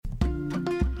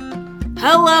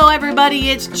Hello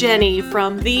everybody, it's Jenny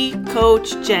from The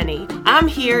Coach Jenny. I'm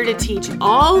here to teach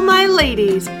all my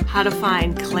ladies how to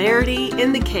find clarity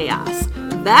in the chaos.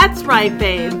 That's right,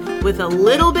 babe. With a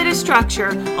little bit of structure,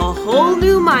 a whole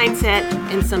new mindset,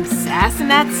 and some sass in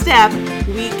that step,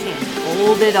 we can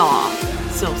hold it all.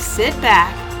 So sit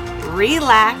back,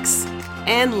 relax,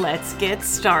 and let's get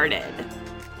started.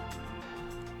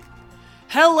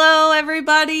 Hello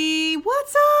everybody,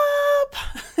 what's up?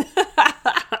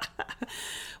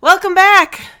 Welcome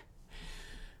back.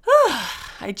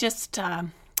 I just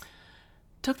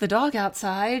took the dog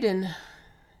outside and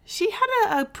she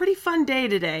had a pretty fun day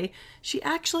today. She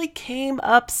actually came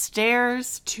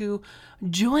upstairs to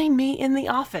join me in the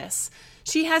office.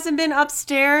 She hasn't been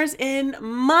upstairs in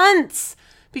months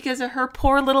because of her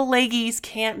poor little leggies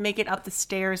can't make it up the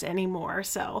stairs anymore.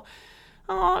 So,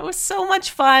 it was so much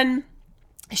fun.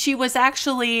 She was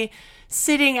actually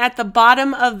sitting at the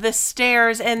bottom of the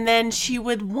stairs and then she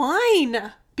would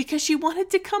whine because she wanted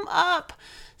to come up.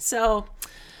 So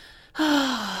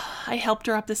I helped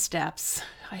her up the steps.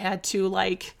 I had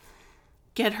to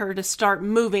get her to start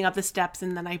moving up the steps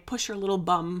and then I push her little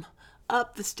bum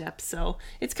up the steps. So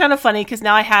it's kind of funny because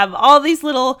now I have all these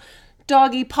little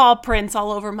doggy paw prints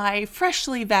all over my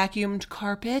freshly vacuumed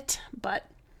carpet, but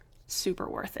super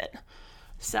worth it.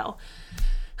 So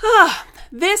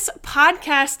this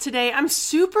podcast today, I'm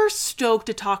super stoked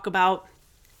to talk about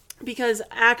because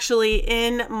actually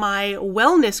in my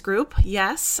wellness group,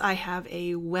 yes, I have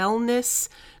a wellness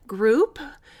group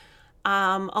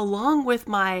along with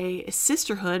my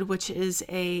sisterhood, which is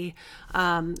a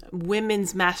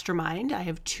women's mastermind. I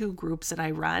have two groups that I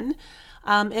run.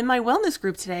 In my wellness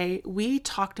group today, we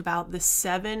talked about the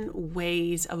 7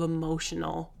 ways of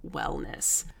emotional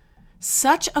wellness.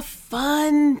 Such a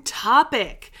fun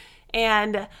topic.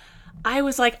 And I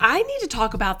was like, I need to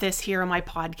talk about this here on my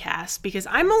podcast because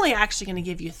I'm only actually going to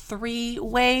give you 3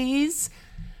 ways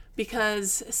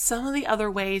because some of the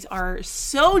other ways are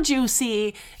so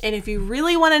juicy. And if you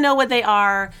really want to know what they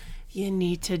are, you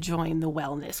need to join the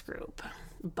wellness group.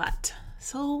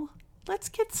 So let's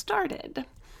get started.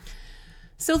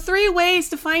 So 3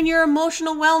 ways to find your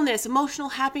emotional wellness, emotional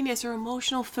happiness, or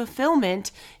emotional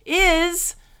fulfillment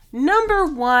is number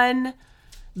 1,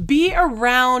 be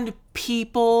around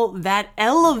people that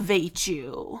elevate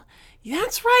you.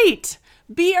 That's right.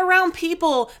 Be around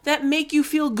people that make you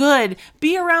feel good.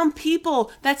 Be around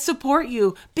people that support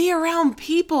you. Be around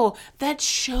people that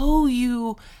show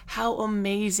you how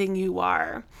amazing you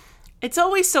are. It's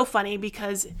always so funny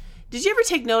because did you ever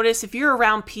take notice if you're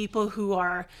around people who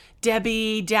are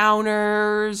Debbie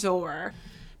Downers or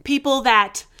people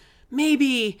that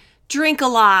maybe drink a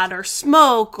lot or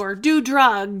smoke or do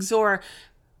drugs or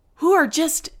who are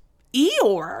just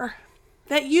Eeyore,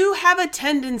 that you have a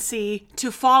tendency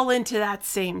to fall into that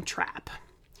same trap.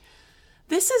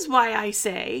 This is why I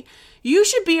say you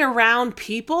should be around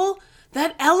people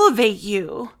that elevate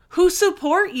you, who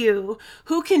support you,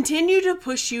 who continue to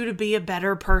push you to be a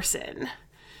better person.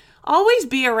 Always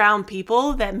be around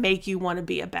people that make you want to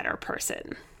be a better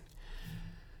person.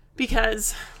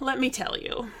 Because let me tell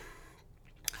you,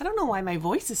 I don't know why my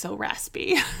voice is so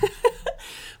raspy,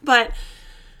 but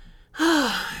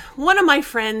one of my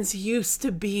friends used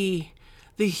to be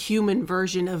the human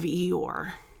version of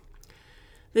Eeyore.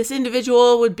 This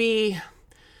individual would be,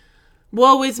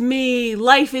 woe is me,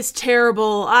 life is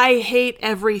terrible, I hate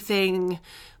everything,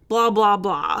 blah, blah,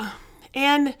 blah.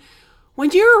 And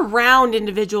when you're around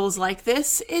individuals like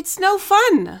this, it's no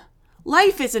fun.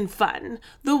 Life isn't fun.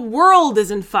 The world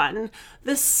isn't fun.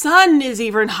 The sun is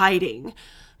even hiding.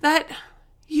 That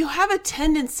you have a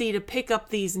tendency to pick up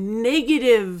these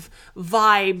negative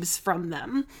vibes from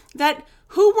them that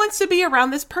who wants to be around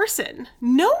this person?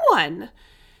 No one.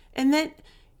 And that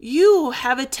you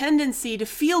have a tendency to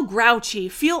feel grouchy,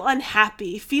 feel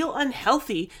unhappy, feel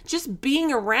unhealthy, just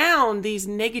being around these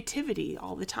negativity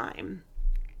all the time.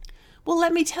 Well,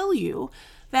 let me tell you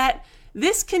that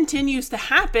this continues to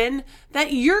happen,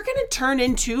 that you're going to turn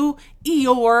into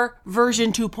Eeyore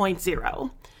version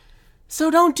 2.0. So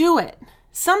don't do it.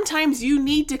 Sometimes you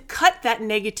need to cut that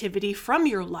negativity from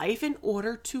your life in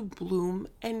order to bloom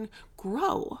and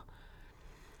grow.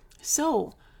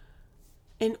 So,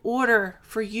 in order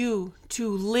for you to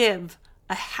live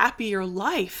a happier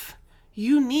life,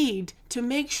 you need to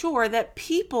make sure that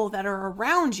people that are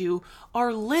around you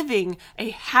are living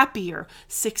a happier,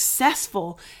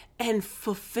 successful, and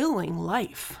fulfilling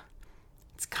life.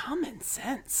 It's common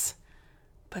sense,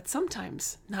 but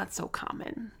sometimes not so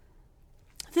common.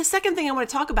 The second thing I want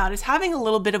to talk about is having a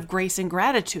little bit of grace and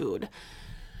gratitude.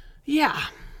 Yeah,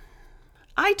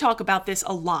 I talk about this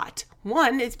a lot.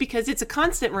 One, it's because it's a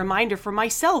constant reminder for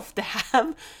myself to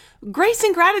have grace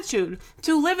and gratitude,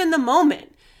 to live in the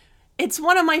moment. It's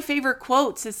one of my favorite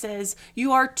quotes. It says,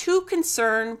 "You are too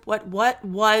concerned what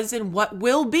was and what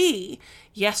will be.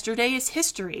 Yesterday is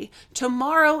history.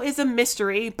 Tomorrow is a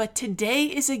mystery, but today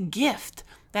is a gift.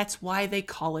 That's why they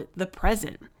call it the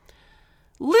present."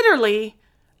 Literally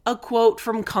a quote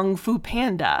from Kung Fu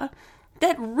Panda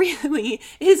that really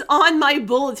is on my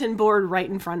bulletin board right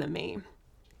in front of me.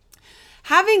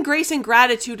 Having grace and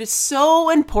gratitude is so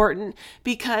important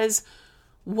because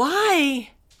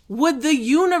why would the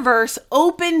universe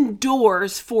open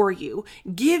doors for you,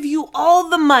 give you all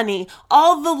the money,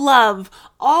 all the love,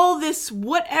 all this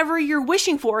whatever you're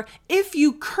wishing for, if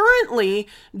you currently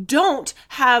don't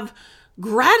have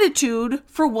gratitude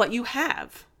for what you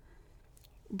have?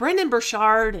 Brendon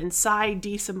Burchard and Cy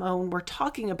DeSimone were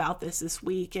talking about this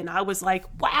week, and I was like,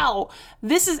 wow,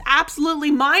 this is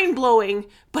absolutely mind-blowing,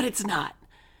 but it's not.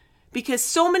 Because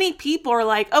so many people are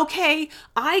like, okay,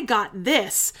 I got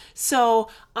this, so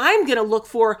I'm going to look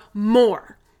for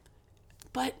more.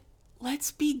 But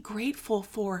let's be grateful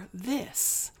for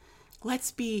this.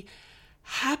 Let's be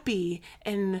happy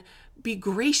and be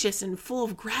gracious and full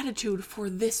of gratitude for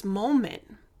this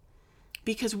moment.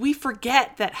 Because we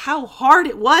forget that how hard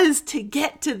it was to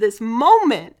get to this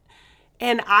moment.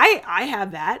 And I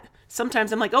have that.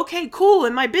 Sometimes I'm like, okay, cool,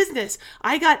 in my business,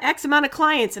 I got X amount of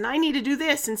clients and I need to do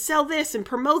this and sell this and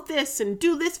promote this and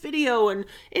do this video and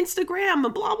Instagram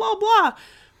and blah, blah, blah.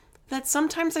 That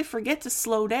sometimes I forget to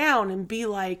slow down and be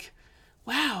like,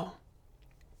 wow,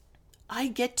 I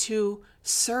get to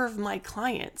serve my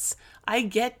clients. I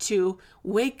get to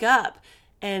wake up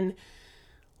and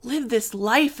live this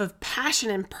life of passion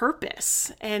and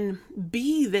purpose and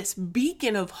be this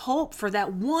beacon of hope for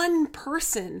that one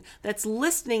person that's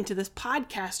listening to this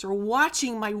podcast or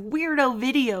watching my weirdo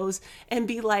videos and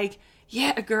be like,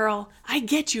 yeah, girl, I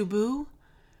get you, boo.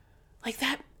 Like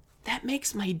that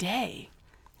makes my day.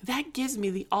 That gives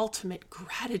me the ultimate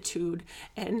gratitude.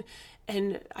 And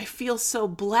I feel so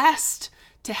blessed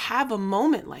to have a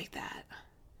moment like that.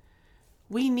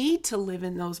 We need to live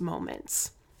in those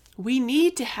moments. We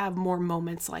need to have more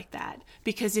moments like that,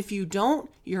 because if you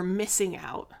don't, you're missing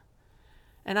out.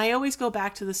 And I always go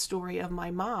back to the story of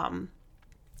my mom.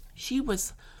 She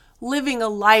was living a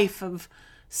life of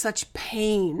such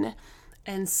pain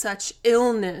and such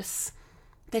illness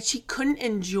that she couldn't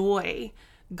enjoy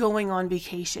going on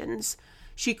vacations.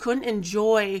 She couldn't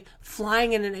enjoy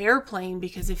flying in an airplane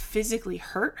because it physically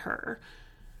hurt her.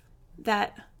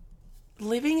 That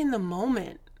living in the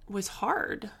moment was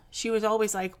hard. She was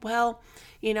always like, well,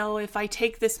 you know, if I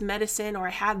take this medicine or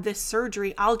I have this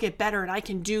surgery, I'll get better and I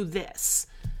can do this.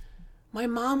 My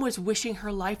mom was wishing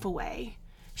her life away.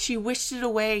 She wished it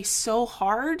away so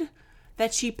hard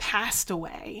that she passed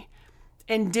away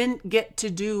and didn't get to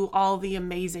do all the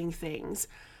amazing things.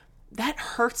 That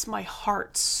hurts my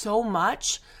heart so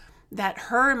much that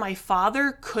her and my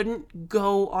father couldn't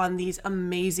go on these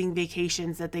amazing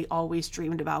vacations that they always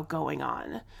dreamed about going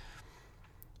on.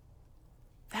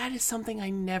 That is something I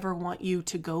never want you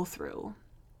to go through.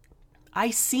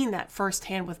 I seen that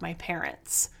firsthand with my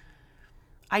parents.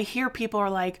 I hear people are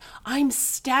like, I'm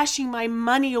stashing my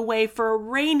money away for a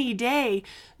rainy day.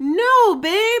 No,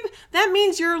 babe, that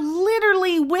means you're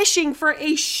literally wishing for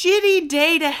a shitty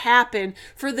day to happen,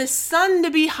 for the sun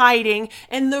to be hiding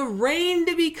and the rain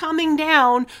to be coming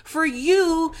down for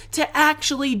you to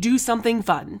actually do something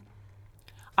fun.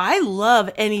 I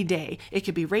love any day. It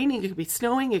could be raining, it could be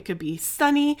snowing, it could be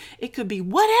sunny, it could be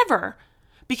whatever,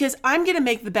 because I'm going to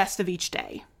make the best of each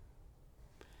day.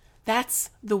 That's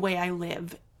the way I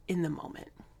live in the moment.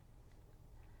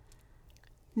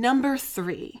 Number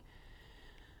 3,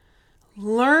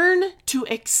 learn to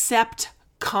accept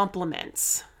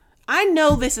compliments. I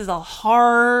know this is a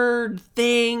hard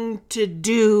thing to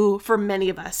do for many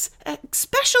of us,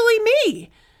 especially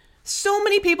me. So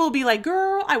many people will be like,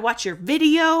 girl, I watch your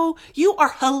video. You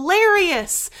are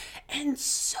hilarious. And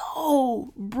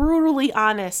so brutally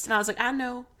honest. And I was like, I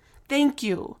know. Thank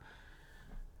you.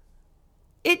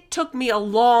 It took me a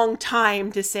long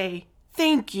time to say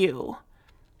thank you.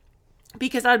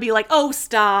 Because I'd be like, oh,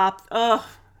 stop. Oh,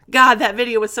 God, that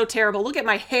video was so terrible. Look at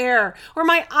my hair. Or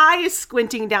my eye is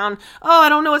squinting down. Oh, I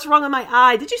don't know what's wrong with my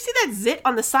eye. Did you see that zit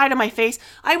on the side of my face?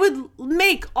 I would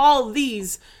make all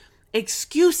these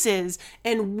excuses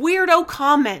and weirdo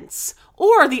comments.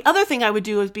 Or the other thing I would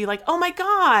do is be like, oh my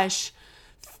gosh,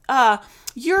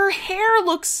 your hair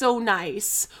looks so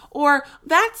nice. Or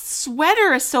that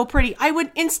sweater is so pretty. I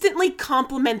would instantly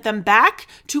compliment them back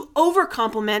to over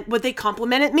compliment what they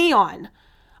complimented me on.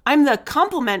 I'm the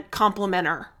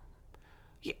complimenter.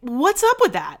 What's up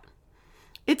with that?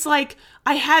 It's like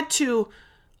I had to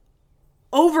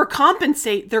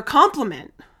overcompensate their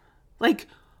compliment. Like,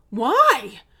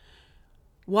 why?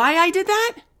 Why I did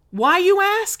that? Why, you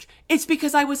ask? It's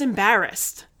because I was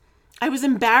embarrassed. I was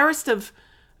embarrassed of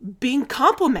being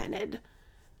complimented.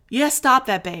 Yes, stop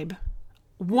that, babe.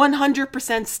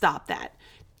 100% stop that.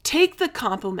 Take the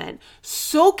compliment,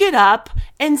 soak it up,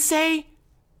 and say,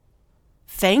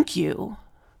 thank you.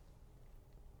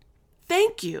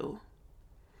 Thank you.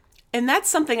 And that's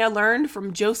something I learned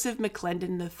from Joseph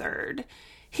McClendon III.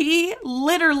 He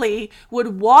literally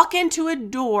would walk into a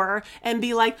door and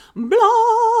be like,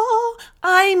 blah,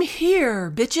 I'm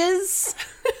here, bitches.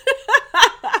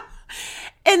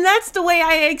 And that's the way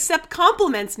I accept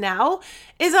compliments now,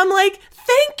 is I'm like,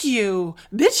 thank you,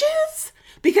 bitches,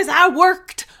 because I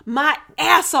worked my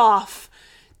ass off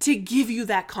to give you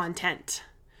that content.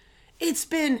 It's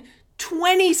been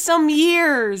 20 some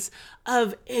years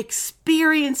of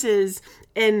experiences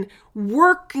and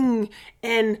working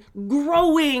and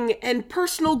growing and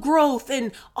personal growth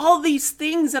and all these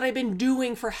things that I've been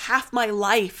doing for half my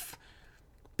life.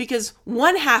 Because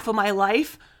one half of my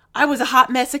life, I was a hot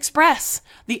mess express.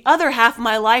 The other half of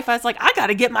my life, I was like, I got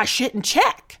to get my shit in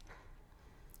check.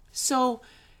 So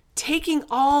taking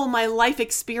all my life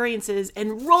experiences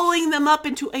and rolling them up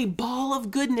into a ball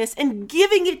of goodness and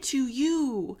giving it to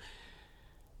you,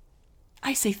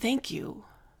 I say thank you.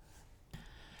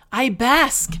 I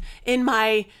bask in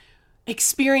my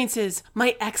experiences,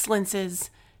 my excellences.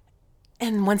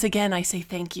 And once again, I say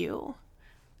thank you.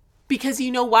 Because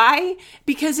you know why?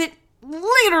 Because it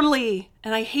literally,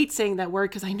 and I hate saying that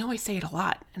word because I know I say it a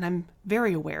lot and I'm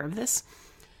very aware of this.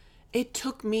 It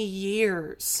took me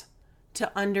years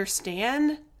to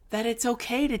understand that it's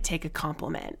okay to take a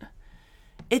compliment.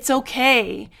 It's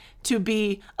okay to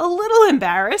be a little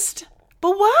embarrassed,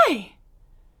 but why?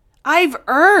 I've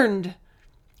earned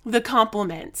the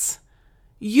compliments.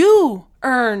 You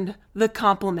earned the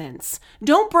compliments.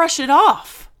 Don't brush it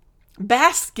off.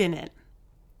 Bask in it.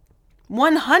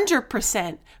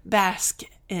 100% bask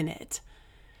in it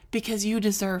because you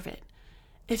deserve it.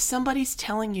 If somebody's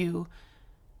telling you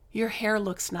your hair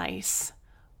looks nice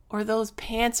or those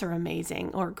pants are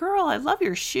amazing or girl, I love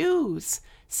your shoes,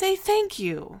 say thank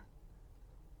you.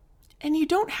 And you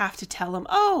don't have to tell them,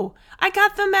 oh, I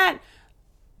got them at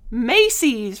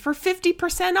Macy's for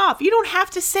 50% off. You don't have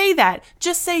to say that.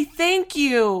 Just say thank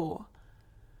you.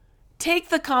 Take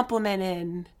the compliment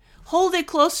in. Hold it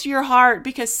close to your heart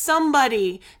because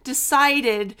somebody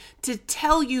decided to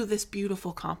tell you this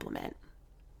beautiful compliment.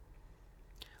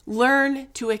 Learn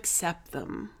to accept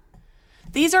them.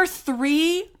 These are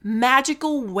 3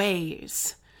 magical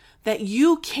ways that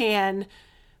you can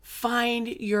find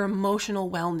your emotional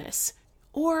wellness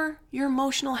or your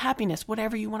emotional happiness,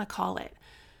 whatever you want to call it.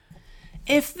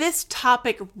 If this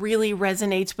topic really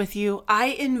resonates with you, I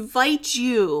invite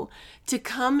you to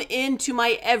come into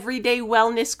my Everyday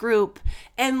Wellness group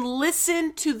and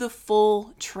listen to the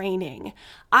full training.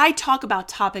 I talk about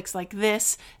topics like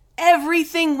this,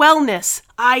 everything wellness,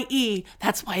 i.e.,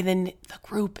 that's why the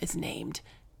group is named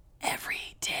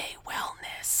Everyday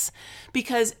Wellness.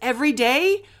 Because every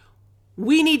day,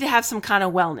 we need to have some kind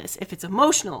of wellness. If it's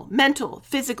emotional, mental,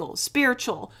 physical,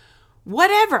 spiritual,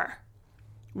 whatever.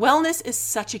 Wellness is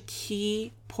such a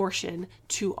key portion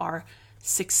to our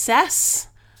success,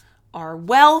 our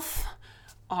wealth,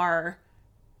 our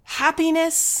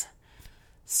happiness.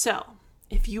 So,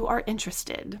 if you are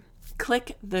interested,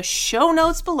 click the show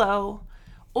notes below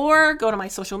or go to my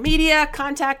social media,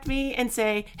 contact me and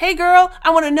say, hey girl, I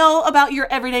want to know about your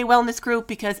Everyday Wellness group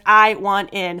because I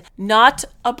want in. Not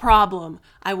a problem.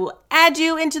 I will add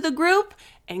you into the group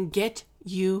and get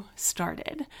you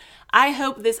started. I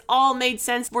hope this all made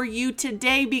sense for you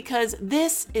today because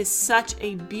this is such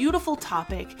a beautiful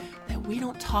topic that we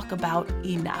don't talk about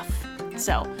enough.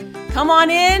 So come on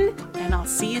in and I'll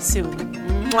see you soon.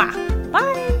 Mwah.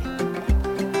 Bye.